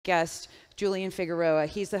guest, Julian Figueroa.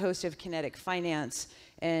 He's the host of Kinetic Finance,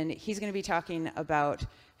 and he's going to be talking about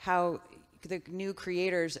how the new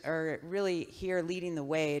creators are really here leading the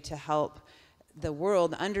way to help the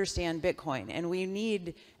world understand Bitcoin. And we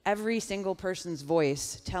need every single person's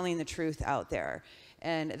voice telling the truth out there.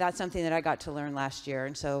 And that's something that I got to learn last year.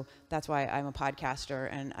 And so that's why I'm a podcaster,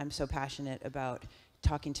 and I'm so passionate about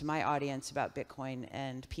talking to my audience about Bitcoin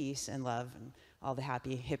and peace and love and all the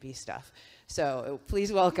happy hippie stuff. So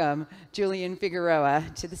please welcome Julian Figueroa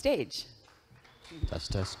to the stage.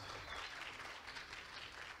 Test, test.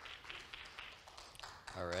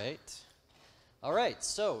 All right,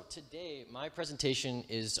 so today my presentation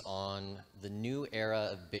is on the new era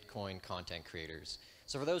of Bitcoin content creators.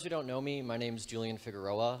 So for those who don't know me, my name is Julian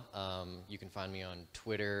Figueroa. You can find me on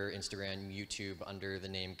Twitter, Instagram, YouTube under the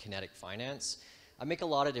name Kinetic Finance. I make a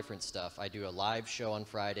lot of different stuff. I do a live show on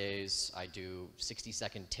Fridays. I do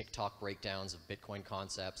 60-second TikTok breakdowns of Bitcoin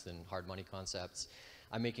concepts and hard money concepts.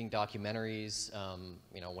 I'm making documentaries,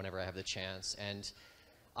 whenever I have the chance. And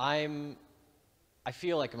I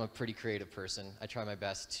feel like I'm a pretty creative person. I try my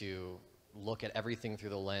best to look at everything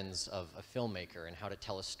through the lens of a filmmaker and how to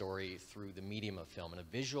tell a story through the medium of film in a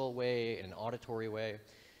visual way, in an auditory way.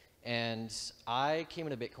 And I came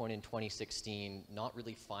into Bitcoin in 2016 not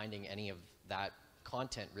really finding any of that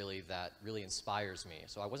content that really inspires me.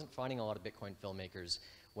 So I wasn't finding a lot of Bitcoin filmmakers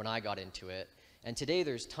when I got into it. And today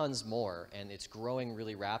there's tons more, and it's growing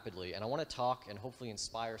really rapidly. And I want to talk and hopefully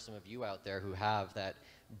inspire some of you out there who have that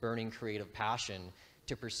burning creative passion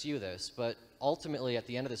to pursue this. But ultimately, at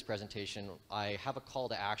the end of this presentation, I have a call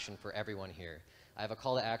to action for everyone here. I have a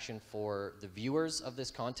call to action for the viewers of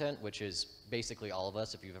this content, which is basically all of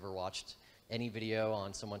us. If you've ever watched any video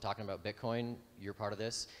on someone talking about Bitcoin, you're part of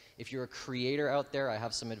this. If you're a creator out there, I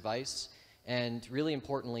have some advice. And really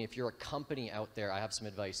importantly, if you're a company out there, I have some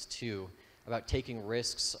advice too about taking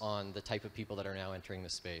risks on the type of people that are now entering the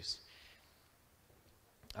space.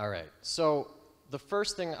 All right, so the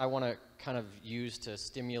first thing I want to kind of use to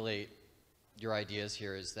stimulate your ideas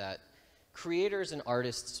here is that creators and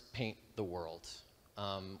artists paint the world.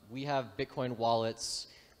 We have Bitcoin wallets,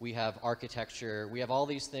 we have architecture, we have all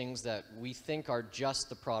these things that we think are just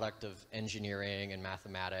the product of engineering and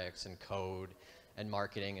mathematics and code and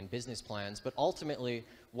marketing and business plans, but ultimately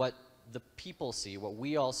what the people see, what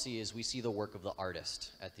we all see, is we see the work of the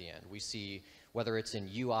artist at the end. We see, whether it's in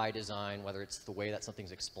UI design, whether it's the way that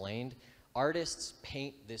something's explained, artists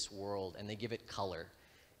paint this world and they give it color.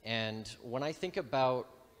 And when I think about,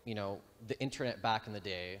 the internet back in the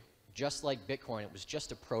day, just like Bitcoin, it was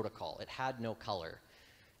just a protocol. It had no color.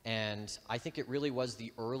 And I think it really was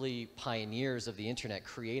the early pioneers of the internet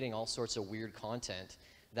creating all sorts of weird content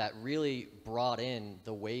that really brought in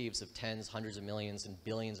the waves of tens, hundreds of millions, and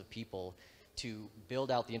billions of people to build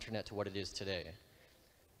out the internet to what it is today.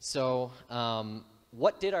 So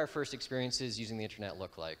what did our first experiences using the internet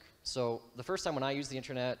look like? So the first time when I used the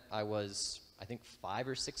internet, I was, I think, 5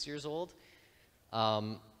 or 6 years old.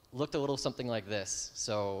 Looked a little something like this.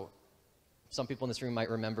 So some people in this room might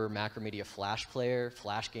remember Macromedia Flash Player,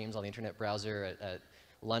 Flash games on the internet browser at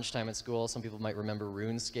lunchtime at school. Some people might remember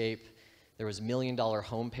RuneScape. There was $1 Million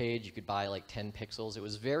homepage. You could buy like 10 pixels. It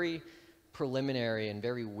was very preliminary and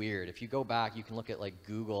very weird. If you go back, you can look at like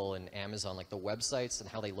Google and Amazon, like the websites and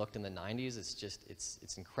how they looked in the 90s. It's just,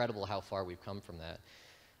 it's incredible how far we've come from that.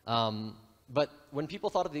 But when people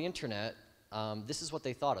thought of the internet, this is what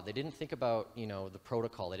they thought of. They didn't think about, the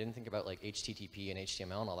protocol. They didn't think about like HTTP and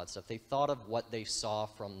HTML and all that stuff. They thought of what they saw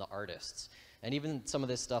from the artists. And even some of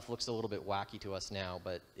this stuff looks a little bit wacky to us now,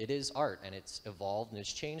 but it is art, and it's evolved and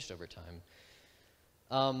it's changed over time.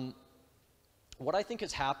 What I think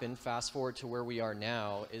has happened, fast forward to where we are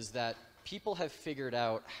now, is that people have figured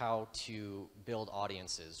out how to build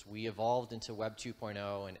audiences. We evolved into Web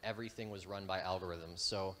 2.0, and everything was run by algorithms.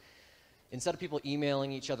 So instead of people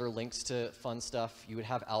emailing each other links to fun stuff, you would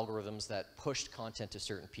have algorithms that pushed content to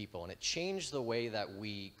certain people. And it changed the way that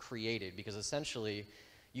we created, because essentially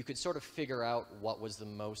you could sort of figure out what was the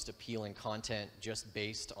most appealing content just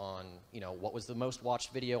based on, what was the most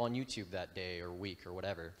watched video on YouTube that day or week or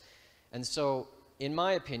whatever. And so, in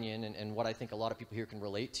my opinion, and what I think a lot of people here can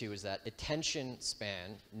relate to, is that attention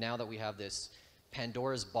span, now that we have this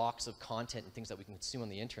Pandora's box of content and things that we can consume on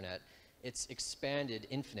the internet, it's expanded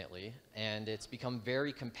infinitely, and it's become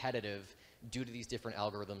very competitive due to these different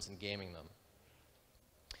algorithms and gaming them.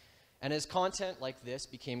 And as content like this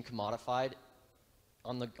became commodified,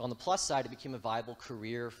 on the plus side, it became a viable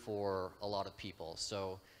career for a lot of people.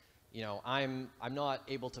 So, I'm not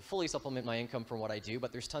able to fully supplement my income from what I do,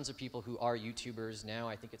 but there's tons of people who are YouTubers now.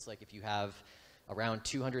 I think it's like if you have around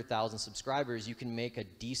 200,000 subscribers, you can make a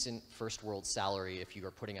decent first world salary if you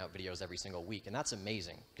are putting out videos every single week. And that's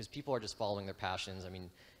amazing because people are just following their passions. I mean,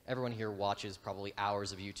 everyone here watches probably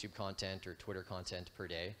hours of YouTube content or Twitter content per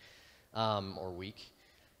day or week.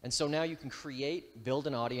 And so now you can create, build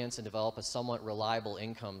an audience, and develop a somewhat reliable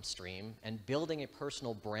income stream. And building a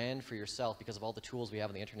personal brand for yourself, because of all the tools we have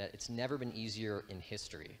on the internet, it's never been easier in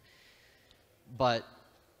history. But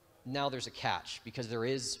now there's a catch, because there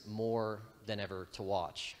is more than ever to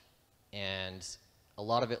watch. And a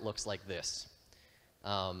lot of it looks like this.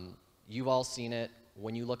 You've all seen it.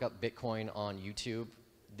 When you look up Bitcoin on YouTube,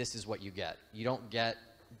 this is what you get. You don't get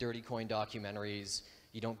dirty coin documentaries.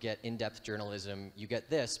 You don't get in-depth journalism. You get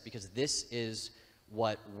this because this is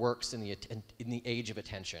what works in the age of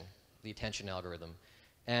attention, the attention algorithm.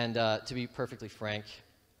 And to be perfectly frank,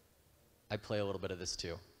 I play a little bit of this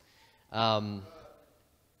too.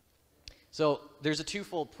 So there's a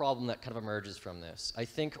twofold problem that kind of emerges from this. I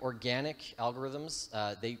think organic algorithms,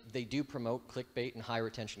 they do promote clickbait and high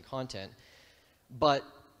retention content, but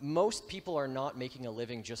most people are not making a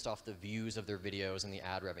living just off the views of their videos and the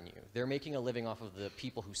ad revenue. They're making a living off of the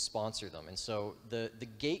people who sponsor them. And so the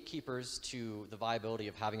gatekeepers to the viability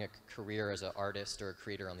of having a career as an artist or a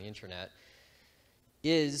creator on the internet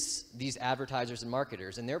is these advertisers and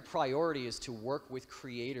marketers. And their priority is to work with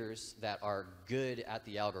creators that are good at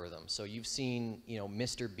the algorithm. So you've seen, you know,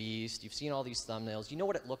 Mr. Beast, you've seen all these thumbnails. You know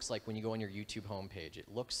what it looks like when you go on your YouTube homepage. It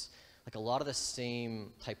looks like a lot of the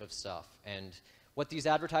same type of stuff. And what these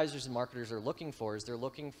advertisers and marketers are looking for is they're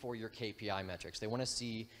looking for your KPI metrics. They want to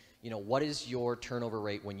see, you know, what is your turnover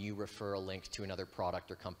rate when you refer a link to another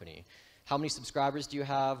product or company? How many subscribers do you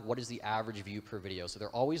have? What is the average view per video? So they're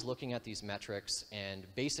always looking at these metrics, and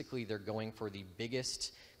basically they're going for the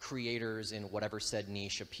biggest creators in whatever said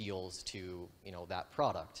niche appeals to, you know, that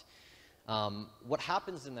product. What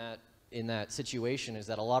happens in that situation is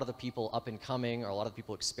that a lot of the people up and coming, or a lot of the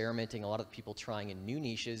people experimenting, a lot of the people trying in new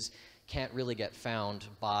niches can't really get found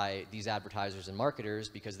by these advertisers and marketers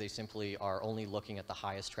because they simply are only looking at the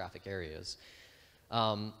highest traffic areas.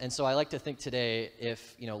 And so I like to think today,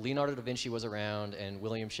 if, you know, Leonardo da Vinci was around and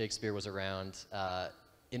William Shakespeare was around,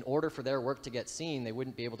 in order for their work to get seen, they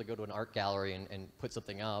wouldn't be able to go to an art gallery and put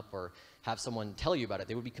something up or have someone tell you about it.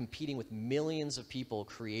 They would be competing with millions of people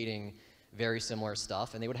creating very similar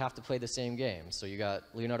stuff, and they would have to play the same game. So you got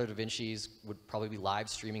Leonardo da Vinci's would probably be live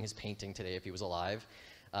streaming his painting today if he was alive.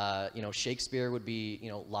 You know, Shakespeare would be, you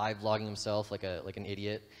know, live vlogging himself like an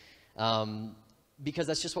idiot. Because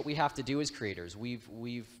that's just what we have to do as creators.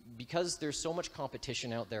 Because there's so much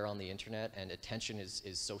competition out there on the internet and attention is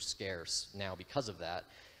so scarce now because of that,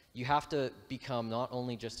 you have to become not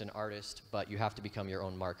only just an artist, but you have to become your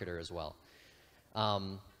own marketer as well.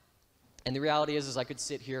 And the reality is I could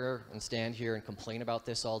sit here and stand here and complain about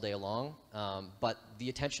this all day long, but the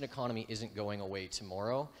attention economy isn't going away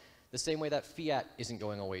tomorrow, the same way that fiat isn't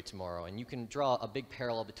going away tomorrow. And you can draw a big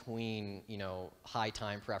parallel between, you know, high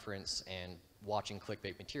time preference and watching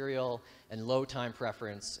clickbait material, and low time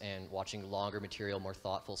preference and watching longer material, more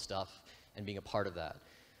thoughtful stuff, and being a part of that.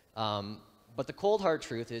 But the cold hard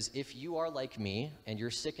truth is, if you are like me and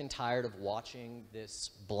you're sick and tired of watching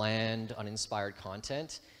this bland, uninspired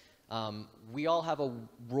content, we all have a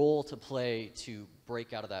role to play to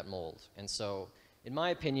break out of that mold. And so, in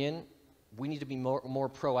my opinion, we need to be more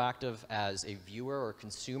proactive as a viewer or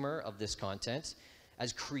consumer of this content.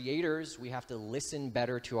 As creators, we have to listen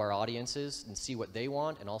better to our audiences and see what they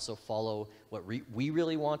want, and also follow what we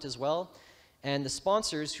really want as well. And the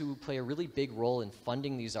sponsors, who play a really big role in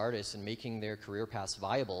funding these artists and making their career paths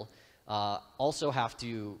viable, also have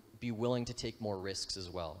to be willing to take more risks as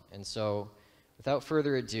well. And so, without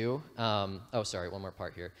further ado, oh, sorry, one more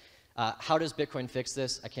part here. How does Bitcoin fix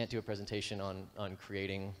this? I can't do a presentation on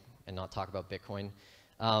creating and not talk about Bitcoin.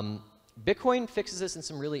 Bitcoin fixes this in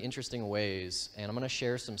some really interesting ways, and I'm going to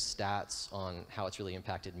share some stats on how it's really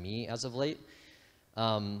impacted me as of late.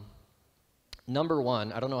 Number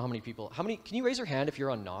one, I don't know how many people, can you raise your hand if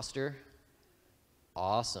you're on Nostr?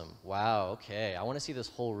 Awesome. Wow, okay. I want to see this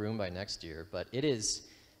whole room by next year, but it is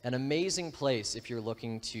an amazing place if you're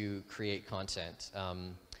looking to create content,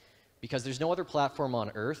 because there's no other platform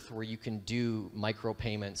on earth where you can do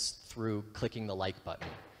micropayments through clicking the like button.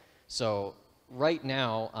 So right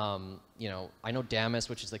now, you know, I know Damus,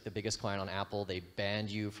 which is like the biggest client on Apple, they banned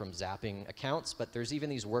you from zapping accounts, but there's even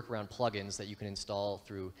these workaround plugins that you can install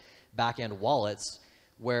through back-end wallets,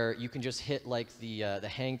 where you can just hit like the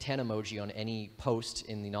hang 10 emoji on any post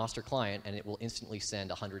in the Nostr client, and it will instantly send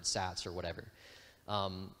 100 sats or whatever.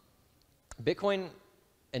 Bitcoin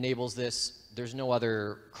enables this. There's no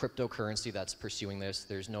other cryptocurrency that's pursuing this.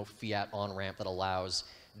 There's no fiat on-ramp that allows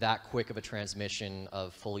that quick of a transmission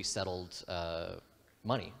of fully settled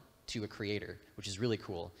money to a creator, which is really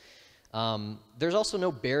cool. There's also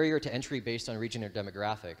no barrier to entry based on region or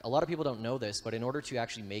demographic. A lot of people don't know this, but in order to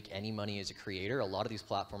actually make any money as a creator, a lot of these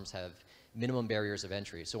platforms have minimum barriers of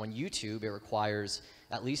entry. So on YouTube, it requires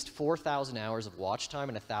at least 4,000 hours of watch time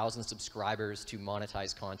and 1,000 subscribers to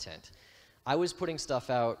monetize content. I was putting stuff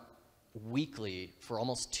out weekly for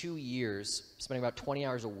almost 2 years, spending about 20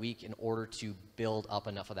 hours a week in order to build up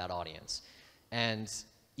enough of that audience. And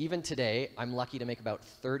even today, I'm lucky to make about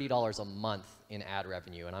 $30 a month in ad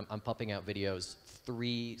revenue, and I'm pumping out videos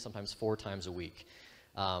 3, sometimes 4 times a week.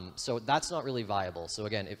 So that's not really viable. So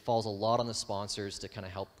again, it falls a lot on the sponsors to kind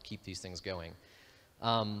of help keep these things going.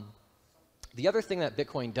 The other thing that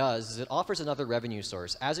Bitcoin does is it offers another revenue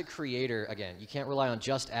source. As a creator, again, you can't rely on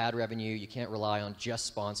just ad revenue. You can't rely on just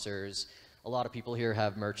sponsors. A lot of people here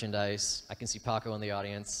have merchandise. I can see Paco in the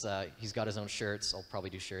audience. He's got his own shirts. I'll probably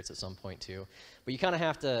do shirts at some point too. But you kind of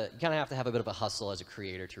have to have a bit of a hustle as a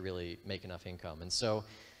creator to really make enough income. And so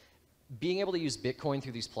being able to use Bitcoin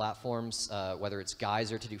through these platforms, whether it's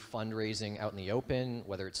Geyser to do fundraising out in the open,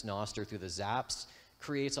 whether it's Nostr through the Zaps,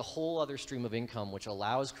 creates a whole other stream of income which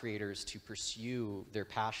allows creators to pursue their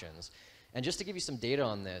passions. And just to give you some data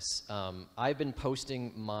on this, I've been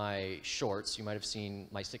posting my shorts. You might have seen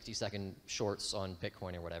my 60-second shorts on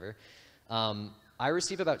Bitcoin or whatever. I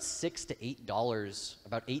receive about $6 to $8,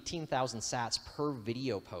 about 18,000 sats per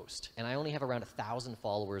video post. And I only have around 1,000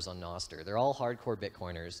 followers on Nostr. They're all hardcore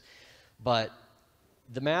Bitcoiners. But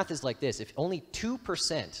the math is like this. If only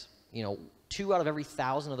 2%, 2 out of every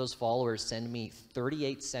 1,000 of those followers send me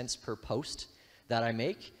 38 cents per post that I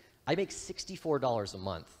make $64 a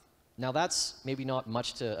month. Now that's maybe not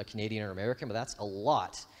much to a Canadian or American, but that's a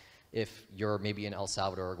lot if you're maybe in El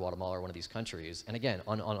Salvador or Guatemala or one of these countries. And again,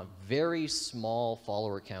 on a very small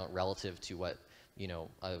follower count relative to what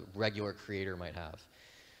a regular creator might have.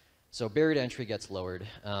 So barrier to entry gets lowered.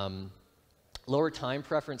 Lower time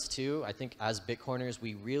preference too. I think as Bitcoiners,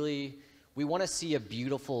 we want to see a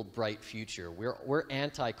beautiful, bright future. We're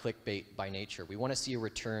anti-clickbait by nature. We want to see a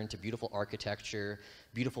return to beautiful architecture,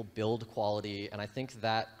 beautiful build quality, and I think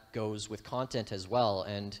that goes with content as well.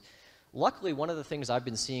 And luckily, one of the things I've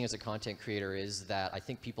been seeing as a content creator is that I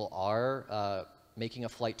think people are making a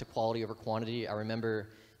flight to quality over quantity. I remember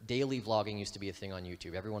daily vlogging used to be a thing on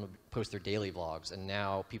YouTube. Everyone would post their daily vlogs, and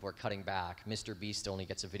now people are cutting back. Mr. Beast only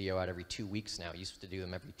gets a video out every 2 weeks now. He used to do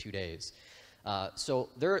them every 2 days. So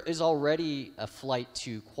there is already a flight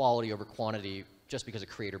to quality over quantity just because of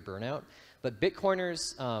creator burnout. But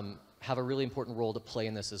Bitcoiners have a really important role to play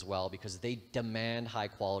in this as well because they demand high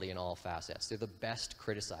quality in all facets. They're the best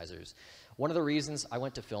criticizers. One of the reasons I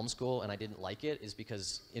went to film school and I didn't like it is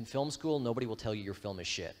because in film school, nobody will tell you your film is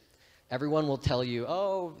shit. Everyone will tell you,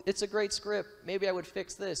 oh, it's a great script. Maybe I would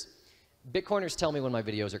fix this. Bitcoiners tell me when my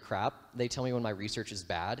videos are crap. They tell me when my research is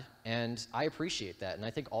bad, and I appreciate that, and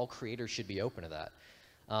I think all creators should be open to that.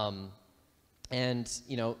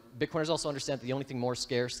 Bitcoiners also understand that the only thing more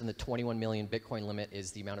scarce than the 21 million Bitcoin limit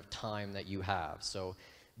is the amount of time that you have. So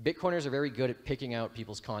Bitcoiners are very good at picking out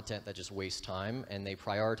people's content that just wastes time, and they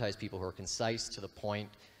prioritize people who are concise, to the point,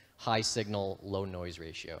 high signal, low noise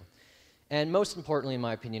ratio. And most importantly, in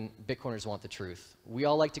my opinion, Bitcoiners want the truth. We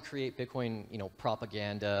all like to create Bitcoin,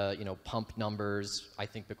 propaganda, pump numbers. I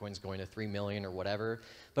think Bitcoin's going to 3 million or whatever.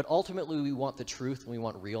 But ultimately, we want the truth and we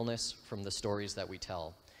want realness from the stories that we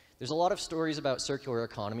tell. There's a lot of stories about circular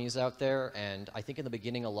economies out there, and I think in the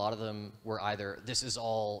beginning, a lot of them were either, this is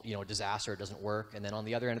all, disaster, it doesn't work. And then on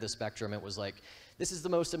the other end of the spectrum, it was like, this is the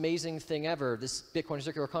most amazing thing ever. This Bitcoin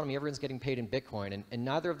circular economy, everyone's getting paid in Bitcoin. And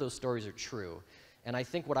neither of those stories are true. And I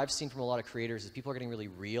think what I've seen from a lot of creators is people are getting really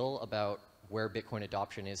real about where Bitcoin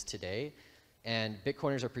adoption is today. And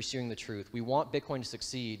Bitcoiners are pursuing the truth. We want Bitcoin to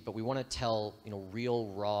succeed, but we want to tell real,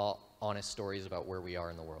 raw, honest stories about where we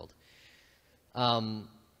are in the world. I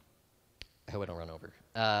hope I don't run over.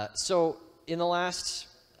 So in the last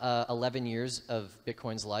 11 years of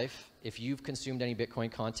Bitcoin's life, if you've consumed any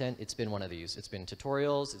Bitcoin content, it's been one of these. It's been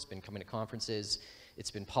tutorials, it's been coming to conferences, it's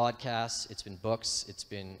been podcasts, it's been books, it's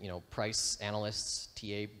been price analysts,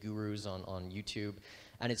 TA gurus on YouTube,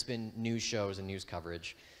 and it's been news shows and news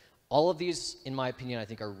coverage. All of these, in my opinion, I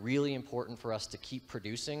think are really important for us to keep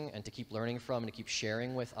producing and to keep learning from and to keep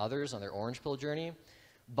sharing with others on their orange pill journey,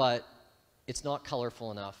 but it's not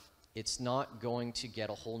colorful enough. It's not going to get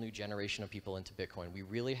a whole new generation of people into Bitcoin. We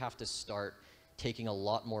really have to start taking a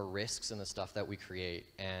lot more risks in the stuff that we create,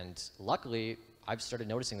 and luckily, I've started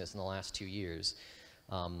noticing this in the last 2 years.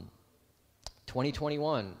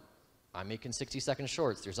 2021, I'm making 60-second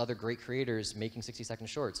shorts. There's other great creators making 60-second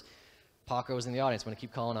shorts. Paco's in the audience. I'm going to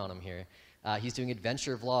keep calling on him here. He's doing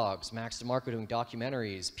adventure vlogs, Max DeMarco doing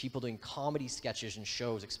documentaries, people doing comedy sketches and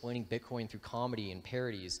shows explaining Bitcoin through comedy and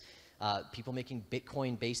parodies, people making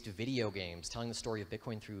Bitcoin-based video games, telling the story of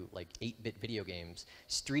Bitcoin through like 8-bit video games,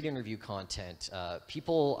 street interview content.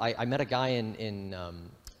 I met a guy in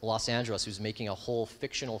Los Angeles who's making a whole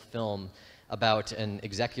fictional film about an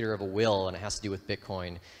executor of a will, and it has to do with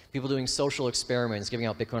Bitcoin. People doing social experiments, giving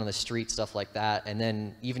out Bitcoin on the street, stuff like that, and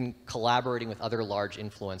then even collaborating with other large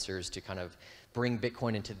influencers to kind of bring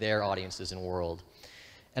Bitcoin into their audiences and world.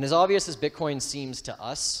 And as obvious as Bitcoin seems to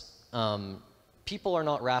us, people are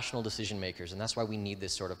not rational decision makers, and that's why we need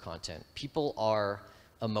this sort of content. People are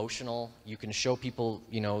emotional. You can show people,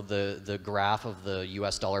 you know, the graph of the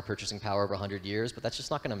US dollar purchasing power over 100 years, but that's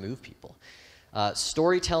just not going to move people.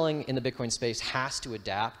 Storytelling in the Bitcoin space has to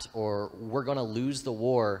adapt, or we're going to lose the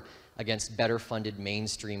war against better funded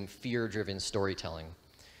mainstream fear-driven storytelling.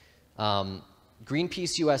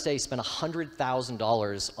 Greenpeace USA spent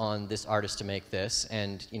 $100,000 on this artist to make this,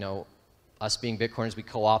 and you know, us being Bitcoiners, we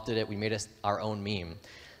co-opted it, we made our own meme.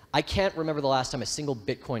 I can't remember the last time a single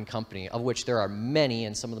Bitcoin company, of which there are many,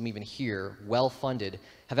 and some of them even here, well-funded,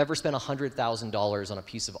 have ever spent $100,000 on a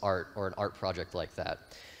piece of art or an art project like that.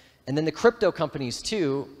 And then the crypto companies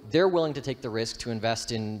too, they're willing to take the risk to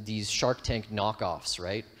invest in these Shark Tank knockoffs,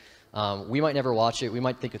 right? We might never watch it, we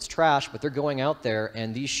might think it's trash, but they're going out there,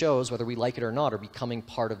 and these shows, whether we like it or not, are becoming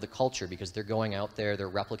part of the culture because they're going out there, they're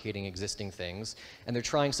replicating existing things, and they're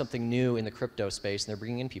trying something new in the crypto space, and they're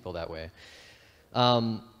bringing in people that way.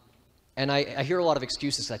 And I hear a lot of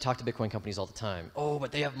excuses, because I talk to Bitcoin companies all the time. Oh,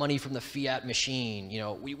 but they have money from the fiat machine. You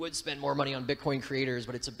know, we would spend more money on Bitcoin creators,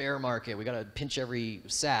 but it's a bear market. We got to pinch every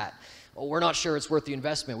sat. Oh, we're not sure it's worth the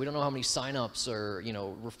investment. We don't know how many signups or, you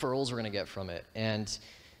know, referrals we're going to get from it. And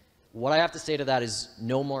what I have to say to that is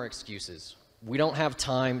no more excuses. We don't have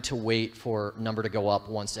time to wait for number to go up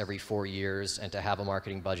once every 4 years and to have a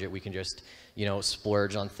marketing budget. We can just, you know,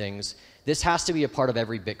 splurge on things. This has to be a part of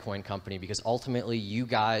every Bitcoin company because ultimately you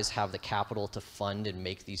guys have the capital to fund and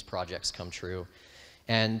make these projects come true.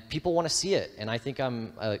 And people want to see it. And I think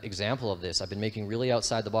I'm an example of this. I've been making really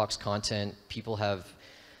outside the box content. People have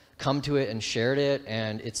come to it and shared it,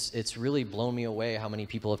 and it's really blown me away how many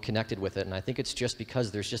people have connected with it. And I think it's just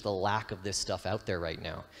because there's just a lack of this stuff out there right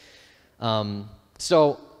now.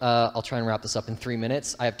 I'll try and wrap this up in 3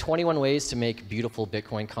 minutes. I have 21 ways to make beautiful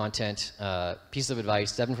Bitcoin content. Piece of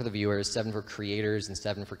advice, 7 for the viewers, 7 for creators, and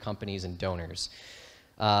 7 for companies and donors.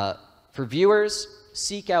 For viewers,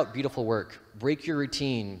 seek out beautiful work. Break your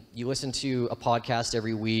routine. You listen to a podcast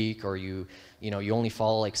every week, or you only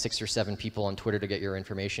follow like 6 or 7 people on Twitter to get your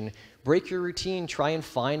information. Break your routine. Try and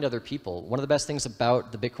find other people. One of the best things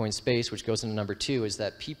about the Bitcoin space, which goes into number 2, is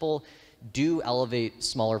that people do elevate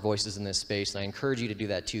smaller voices in this space, and I encourage you to do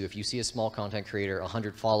that too. If you see a small content creator,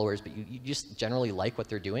 100 followers, but you just generally like what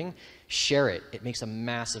they're doing, share it. It makes a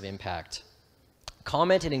massive impact.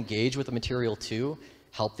 Comment and engage with the material too.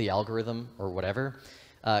 Help the algorithm or whatever.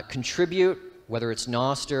 Contribute, whether it's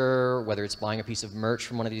Noster, whether it's buying a piece of merch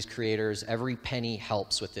from one of these creators. Every penny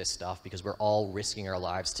helps with this stuff because we're all risking our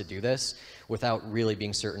lives to do this without really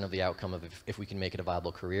being certain of the outcome of if we can make it a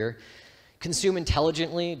viable career. Consume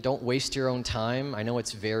intelligently. Don't waste your own time. I know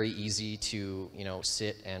it's very easy to,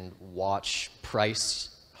 sit and watch price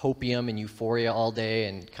hopium and euphoria all day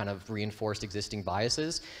and kind of reinforce existing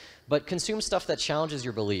biases. But consume stuff that challenges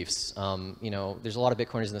your beliefs. There's a lot of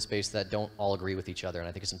Bitcoiners in the space that don't all agree with each other, and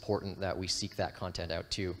I think it's important that we seek that content out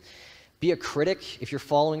too. Be a critic. If you're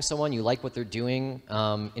following someone, you like what they're doing,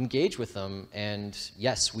 engage with them. And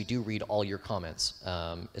yes, we do read all your comments,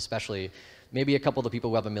 especially maybe a couple of the people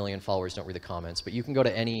who have 1 million followers don't read the comments, but you can go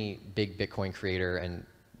to any big Bitcoin creator and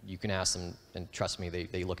you can ask them, and trust me,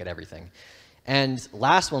 they look at everything. And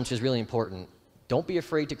last one, which is really important, don't be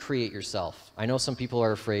afraid to create yourself. I know some people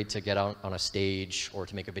are afraid to get out on a stage or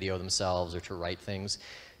to make a video themselves or to write things.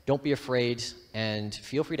 Don't be afraid, and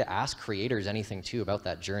feel free to ask creators anything too about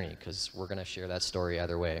that journey, because we're going to share that story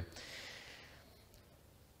either way.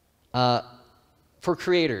 For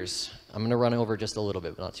creators, I'm going to run over just a little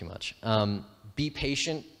bit, but not too much. Be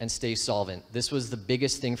patient and stay solvent. This was the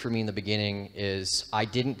biggest thing for me in the beginning. Is I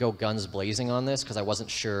didn't go guns blazing on this because I wasn't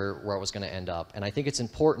sure where I was going to end up. And I think it's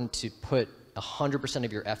important to put 100%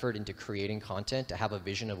 of your effort into creating content, to have a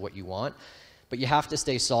vision of what you want. But you have to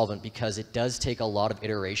stay solvent because it does take a lot of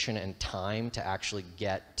iteration and time to actually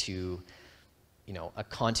get to a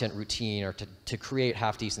content routine or to create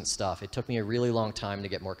half-decent stuff. It took me a really long time to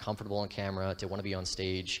get more comfortable on camera, to want to be on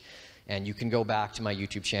stage. And you can go back to my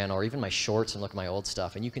YouTube channel or even my shorts and look at my old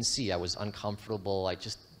stuff, and you can see I was uncomfortable.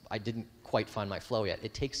 I didn't quite find my flow yet.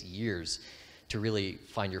 It takes years to really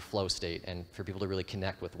find your flow state and for people to really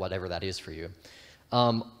connect with whatever that is for you.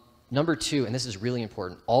 Number 2, and this is really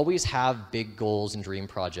important, always have big goals and dream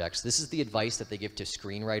projects. This is the advice that they give to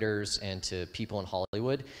screenwriters and to people in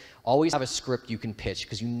Hollywood. Always have a script you can pitch,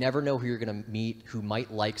 because you never know who you're going to meet who might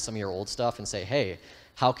like some of your old stuff and say, hey,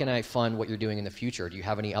 how can I fund what you're doing in the future? Do you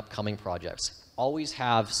have any upcoming projects? Always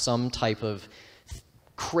have some type of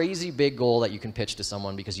crazy big goal that you can pitch to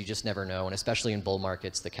someone, because you just never know, and especially in bull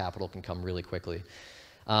markets, the capital can come really quickly.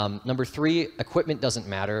 Number 3, equipment doesn't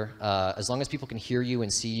matter. As long as people can hear you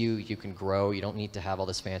and see you, you can grow. You don't need to have all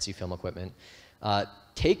this fancy film equipment.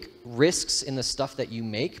 Take risks in the stuff that you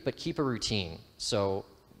make, but keep a routine. So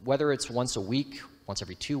whether it's once a week, once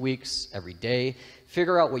every 2 weeks, every day,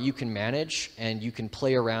 figure out what you can manage, and you can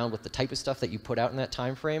play around with the type of stuff that you put out in that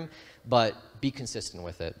time frame, but be consistent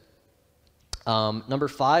with it. Number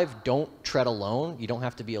 5, don't tread alone. You don't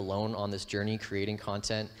have to be alone on this journey creating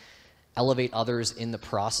content. Elevate others in the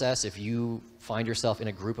process. If you find yourself in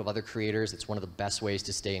a group of other creators, it's one of the best ways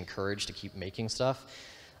to stay encouraged to keep making stuff.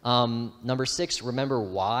 Number 6, remember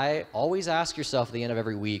why. Always ask yourself at the end of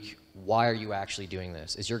every week, why are you actually doing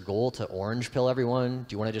this? Is your goal to orange pill everyone?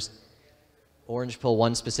 Do you want to just orange pill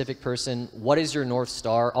one specific person? What is your North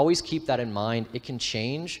Star? Always keep that in mind. It can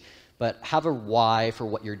change, but have a why for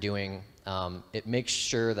what you're doing. It makes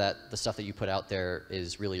sure that the stuff that you put out there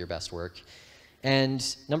is really your best work. And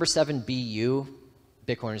number 7, be you.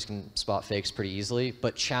 Bitcoiners can spot fakes pretty easily,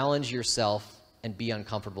 but challenge yourself and be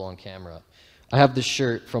uncomfortable on camera. I have this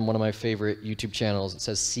shirt from one of my favorite YouTube channels. It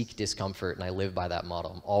says seek discomfort, and I live by that motto.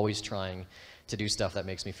 I'm always trying to do stuff that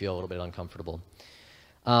makes me feel a little bit uncomfortable.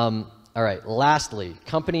 All right, lastly,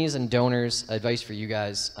 companies and donors, advice for you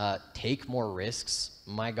guys, take more risks.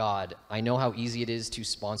 My God, I know how easy it is to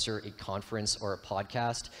sponsor a conference or a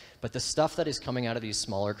podcast, but the stuff that is coming out of these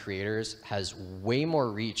smaller creators has way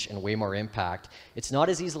more reach and way more impact. It's not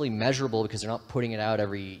as easily measurable because they're not putting it out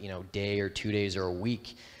every day or 2 days or a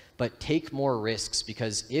week, but take more risks,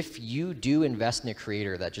 because if you do invest in a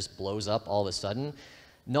creator that just blows up all of a sudden,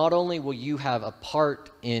 not only will you have a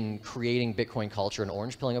part in creating Bitcoin culture and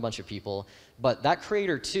orange pilling a bunch of people, but that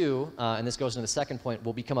creator too, and this goes into the second point,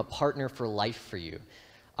 will become a partner for life for you.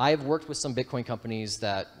 I've worked with some Bitcoin companies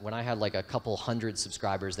that when I had like a couple hundred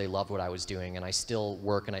subscribers, they loved what I was doing, and I still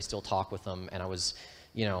work and I still talk with them, and I was,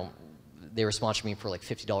 they were sponsoring me for like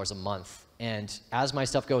 $50 a month. And as my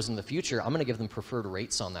stuff goes in the future, I'm going to give them preferred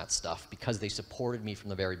rates on that stuff because they supported me from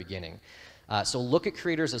the very beginning. So look at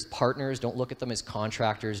creators as partners. Don't look at them as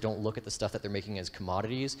contractors. Don't look at the stuff that they're making as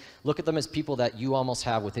commodities. Look at them as people that you almost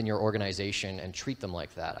have within your organization and treat them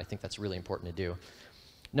like that. I think that's really important to do.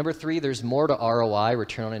 Number 3, there's more to ROI,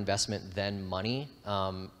 return on investment, than money.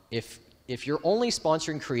 If you're only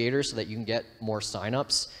sponsoring creators so that you can get more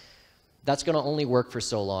signups, that's going to only work for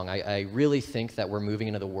so long. I really think that we're moving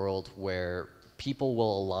into the world where people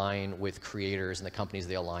will align with creators and the companies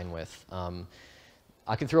they align with.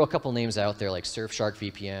 I can throw a couple names out there like Surfshark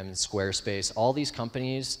VPN, Squarespace. All these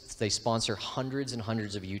companies, they sponsor hundreds and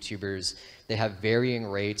hundreds of YouTubers. They have varying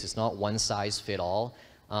rates. It's not one size fit all.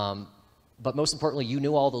 But most importantly, you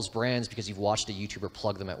knew all those brands because you've watched a YouTuber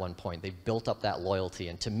plug them at one point. They've built up that loyalty,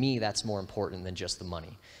 and to me, that's more important than just the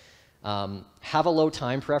money. Have a low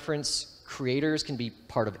time preference. Creators can be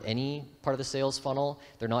part of any part of the sales funnel.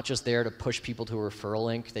 They're not just there to push people to a referral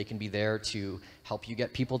link. They can be there to help you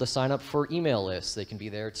get people to sign up for email lists. They can be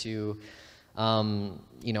there to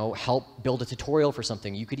help build a tutorial for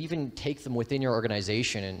something. You could even take them within your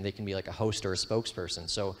organization, and they can be like a host or a spokesperson.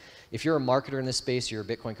 So if you're a marketer in this space, you're a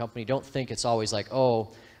Bitcoin company, don't think it's always like,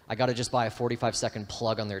 oh, I got to just buy a 45-second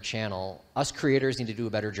plug on their channel. Us creators need to do a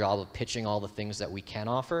better job of pitching all the things that we can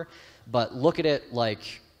offer, but look at it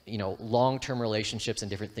like, long-term relationships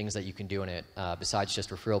and different things that you can do in it, besides just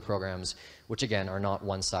referral programs, which again are not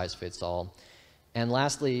one size fits all. And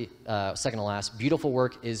lastly, second to last, beautiful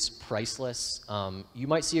work is priceless. You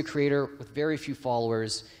might see a creator with very few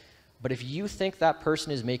followers, but if you think that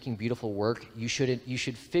person is making beautiful work, you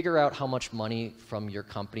should figure out how much money from your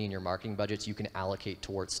company and your marketing budgets you can allocate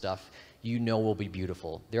towards stuff you know will be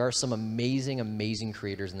beautiful. There are some amazing, amazing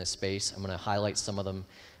creators in this space. I'm going to highlight some of them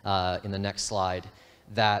in the next slide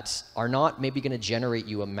that are not maybe going to generate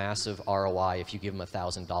you a massive ROI if you give them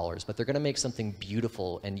 $1,000, but they're going to make something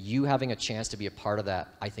beautiful, and you having a chance to be a part of that,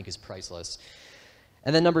 I think, is priceless.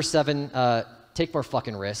 And then number 7, take more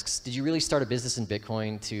fucking risks. Did you really start a business in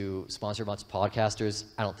Bitcoin to sponsor a bunch of podcasters?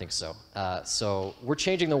 I don't think so. So we're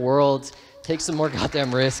changing the world. Take some more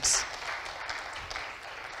goddamn risks.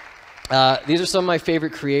 These are some of my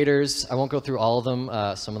favorite creators. I won't go through all of them.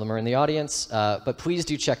 Some of them are in the audience, but please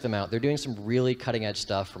do check them out. They're doing some really cutting edge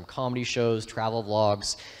stuff, from comedy shows, travel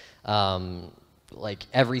vlogs. like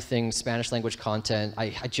everything, Spanish language content.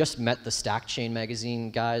 I just met the Stack Chain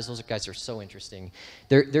magazine guys. Those guys are so interesting.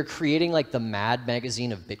 They're creating like the Mad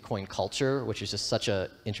magazine of Bitcoin culture, which is just such an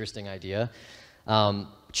interesting idea.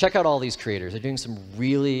 Check out all these creators. They're doing some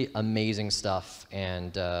really amazing stuff,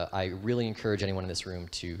 and I really encourage anyone in this room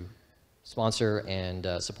to sponsor and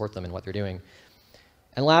support them in what they're doing.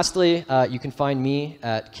 And lastly, you can find me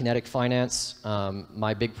at Kinetic Finance.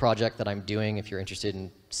 My big project that I'm doing, if you're interested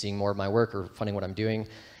in seeing more of my work or funding what I'm doing,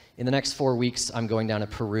 in the next 4 weeks, I'm going down to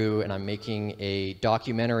Peru, and I'm making a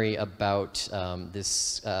documentary about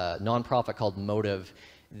this nonprofit called Motive,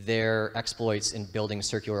 their exploits in building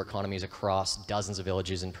circular economies across dozens of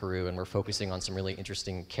villages in Peru, and we're focusing on some really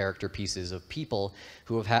interesting character pieces of people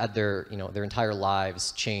who have had their, their entire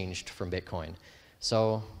lives changed from Bitcoin.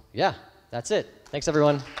 So yeah, that's it. Thanks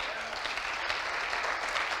everyone.